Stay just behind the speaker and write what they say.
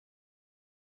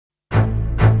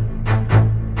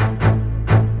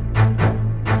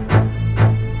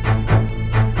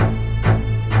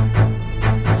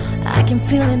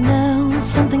feel it now,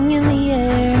 something in the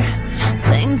air.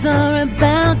 Things are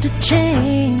about to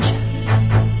change.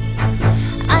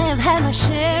 I have had my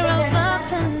share of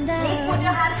ups and downs. Please put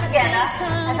your hands together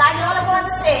as I call upon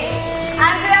the stage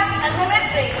Andrea and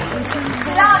Dimitri,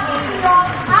 starting from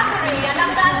Hungary and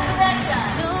Afghan Convention.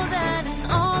 Know that it's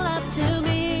all up to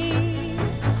me.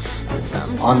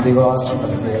 Andival az a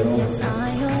célom,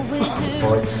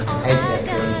 hogy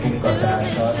egyetlen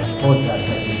munkatársat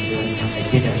hozzásegítsünk egy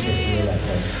minőségi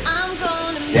élethez.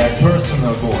 Their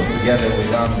personal goal, together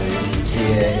with Andy,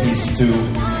 is to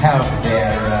help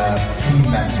their team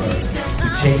members to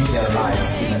change their lives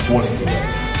in a quality way.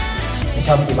 És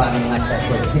azt kívánom nektek,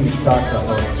 hogy ti is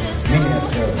tartsatok minél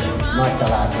több nagy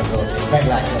találkozót, és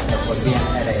meglátjátok, hogy milyen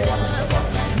ereje van a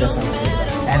csapatnak. Köszönöm szépen!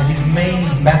 And his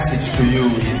main message to you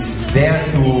is there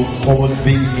to hold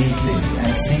big meetings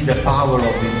and see the power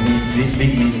of these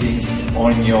big meetings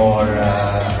on your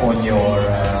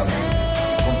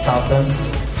consultants.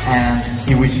 And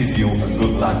he wishes you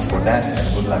good luck for that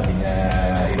and good luck in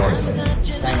Oriflame.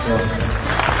 Thank you.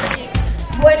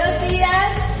 Buenos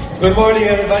días. Good morning,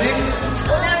 everybody.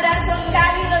 Un abrazo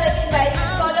cálido de mi país,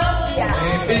 Colombia.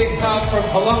 A big hug from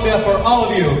Colombia for all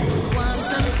of you.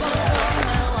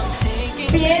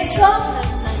 Pienso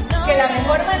que la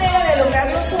mejor manera de lograr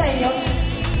los sueños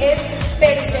es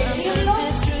perseguirlos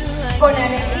con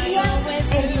alegría,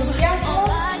 entusiasmo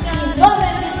y no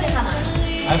rendirse jamás.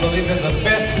 I believe that the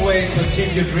best way to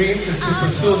achieve your dreams is to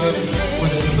pursue them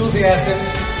with enthusiasm,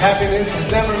 happiness, and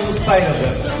never lose sight of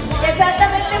them.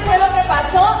 Exactamente fue lo que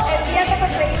pasó el día que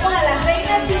perseguimos a la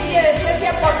reina Silvia de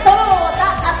Suecia por todo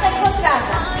Bogotá hasta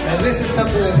encontrarla. And this is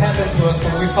something that happened to us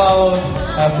when we followed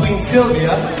Queen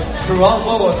Sylvia throughout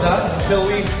Bogota until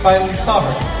we finally saw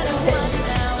her.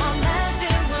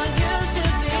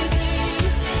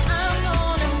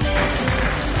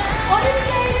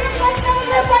 Oriflame'in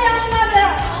başarılı bayanları,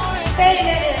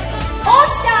 beyleri,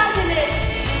 hoş geldiniz.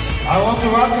 I want to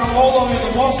welcome all of you,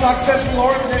 the most successful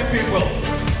Oriflame people.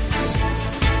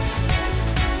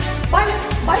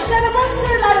 Başarımın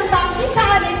sırlarından bir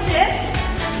tanesi,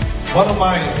 One of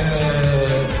my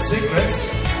secrets,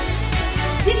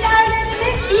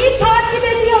 liderlerimi iyi takip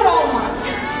ediyor olmak.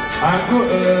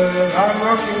 I'm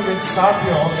working with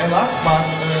Sarpio a lot, but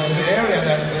the area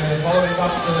that following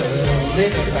up the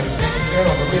leaders and taking care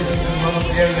of the business is one of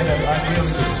the areas that I'm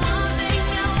really good.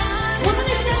 Bunun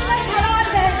için de karar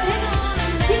verdim.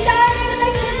 Liderlerime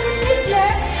kesinlikle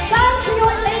Sarpio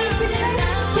eğitimini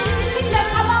kesinlikle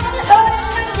tamamını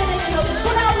öğrenmek gerekiyor.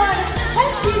 Kuralları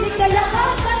hep birlikte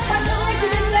yaparsak başarıya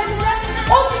gideceğimize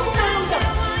o gün inandım.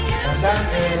 And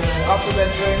then after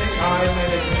that training, I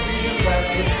made a decision that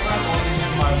it's not only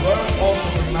my work, also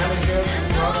the managers,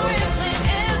 brothers,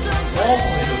 all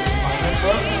leaders in my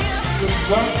network should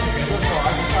work together. So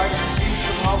I decided to teach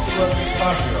them how to work with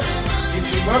Sarpio. If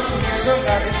we work together,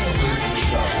 then it will do its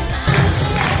job.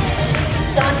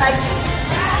 Selamat pagi.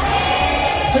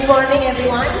 Good morning,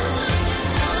 everyone.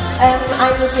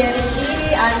 I'm Lucia Rizky.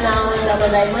 I'm now double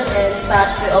diamond and start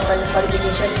to open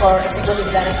qualification for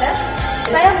executive director.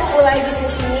 Saya memulai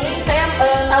bisnis ini, saya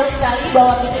tahu sekali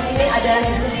bahwa bisnis ini adalah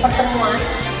bisnis pertemuan.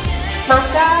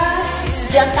 Maka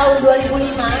sejak tahun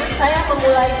 2005 saya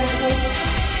memulai bisnis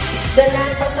dengan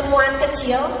pertemuan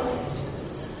kecil.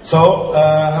 So,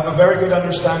 I have a very good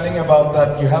understanding about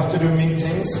that you have to do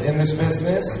meetings in this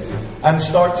business. And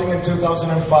starting in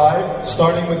 2005,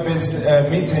 starting with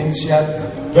meetings, she had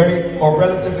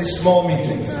relatively small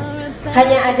meetings.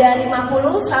 Hanya ada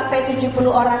 50 sampai 70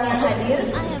 orang yang hadir.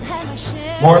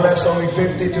 More or less only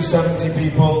 50 to 70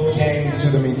 people came to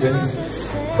the meetings.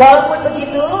 Walaupun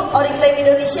begitu, Oriflame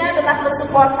Indonesia tetap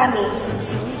mensupport kami.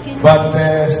 But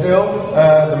still,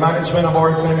 the management of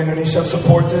Oriflame Indonesia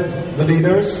supported the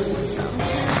leaders.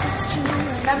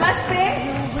 Namaste.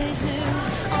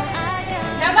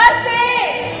 Namaste.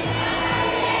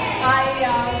 I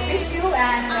wish you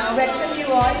and welcome you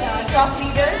all, top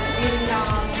leaders in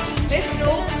this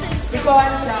room,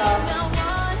 because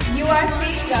you are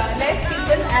seeing less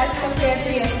people as compared to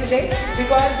yesterday,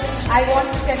 because I want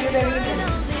to tell you the reason.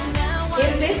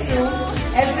 In this room,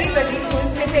 everybody who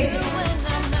is sitting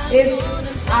is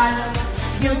our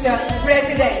future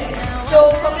president.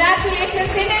 So congratulations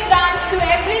in advance to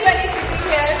everybody sitting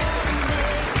here.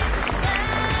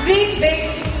 Dream big,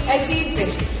 achieve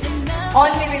big.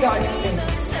 Only with Oriflame.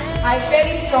 I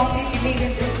very strongly believe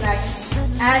in this life.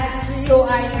 And so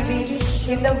I believe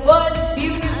in the world's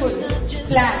beautiful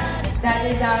plan. That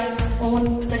is our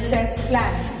own success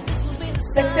plan.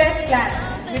 Success plan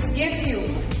which gives you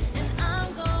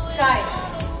sky,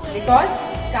 because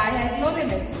sky has no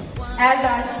limits, as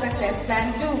our success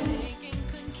plan too.